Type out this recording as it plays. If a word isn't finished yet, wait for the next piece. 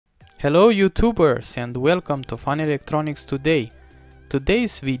Hello YouTubers and welcome to FunElectronicsToday.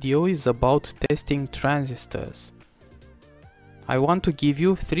 Today's video is about testing transistors. I want to give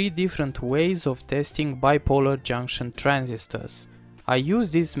you 3 different ways of testing bipolar junction transistors. I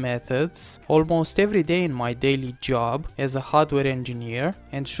use these methods almost every day in my daily job as a hardware engineer,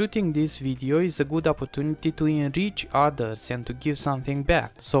 and shooting this video is a good opportunity to enrich others and to give something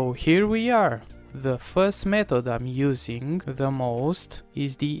back. So here we are. The first method I'm using the most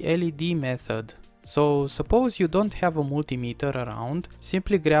is the LED method. So suppose you don't have a multimeter around,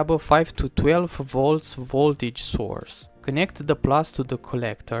 simply grab a 5 to 12 volts voltage source. Connect the plus to the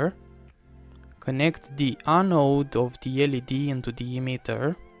collector. Connect the anode of the LED into the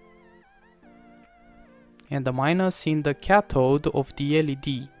emitter and the minus in the cathode of the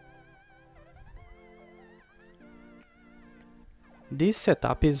LED. This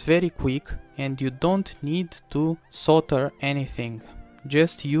setup is very quick and you don't need to solder anything.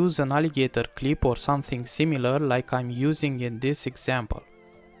 Just use an alligator clip or something similar like I'm using in this example.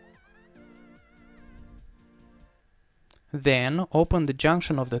 Then open the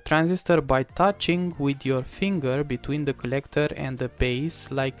junction of the transistor by touching with your finger between the collector and the base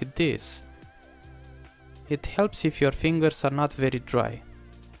like this. It helps if your fingers are not very dry.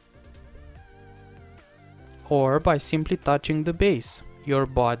 Or by simply touching the base. Your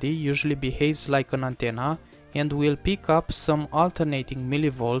body usually behaves like an antenna and will pick up some alternating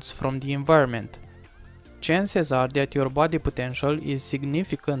millivolts from the environment. Chances are that your body potential is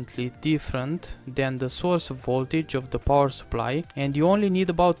significantly different than the source voltage of the power supply, and you only need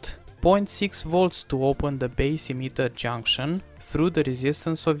about 0.6 volts to open the base emitter junction through the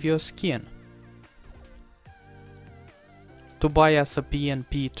resistance of your skin. To bias a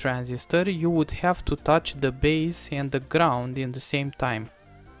PNP transistor, you would have to touch the base and the ground in the same time.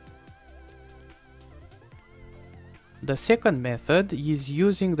 The second method is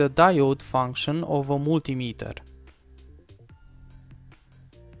using the diode function of a multimeter.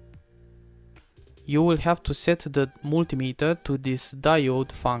 You will have to set the multimeter to this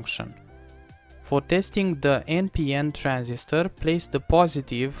diode function. For testing the NPN transistor, place the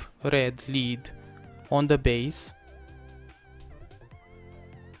positive red lead on the base.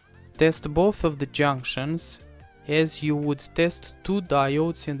 Test both of the junctions as you would test 2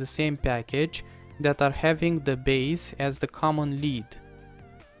 diodes in the same package that are having the base as the common lead.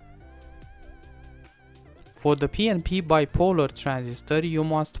 For the PNP bipolar transistor, you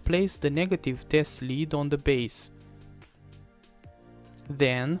must place the negative test lead on the base.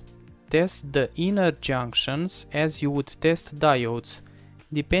 Then test the inner junctions as you would test diodes.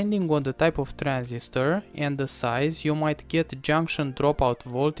 Depending on the type of transistor and the size, you might get junction dropout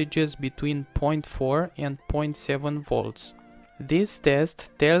voltages between 0.4 and 0.7 volts. This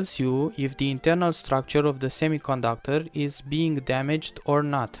test tells you if the internal structure of the semiconductor is being damaged or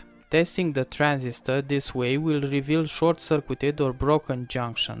not. Testing the transistor this way will reveal short-circuited or broken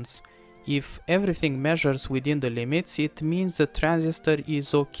junctions. If everything measures within the limits, it means the transistor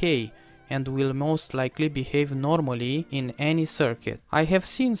is okay and will most likely behave normally in any circuit. I have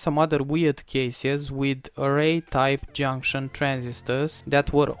seen some other weird cases with array-type junction transistors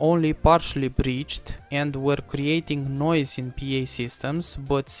that were only partially breached and were creating noise in PA systems,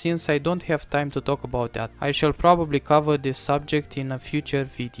 but since I don't have time to talk about that, I shall probably cover this subject in a future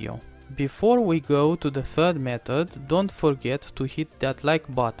video. Before we go to the third method, don't forget to hit that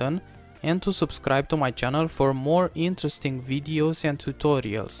like button and to subscribe to my channel for more interesting videos and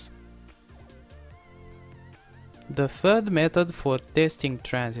tutorials. The third method for testing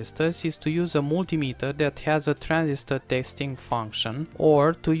transistors is to use a multimeter that has a transistor testing function,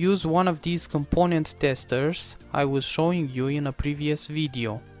 or to use one of these component testers I was showing you in a previous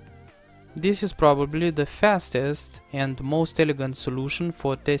video. This is probably the fastest and most elegant solution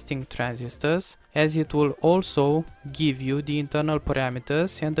for testing transistors, as it will also give you the internal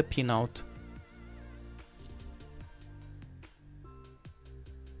parameters and the pinout.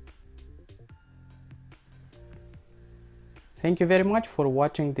 Thank you very much for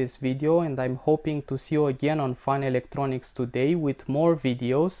watching this video, and I'm hoping to see you again on FunElectronicsToday with more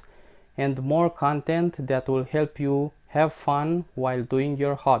videos and more content that will help you have fun while doing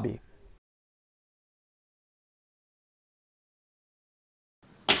your hobby.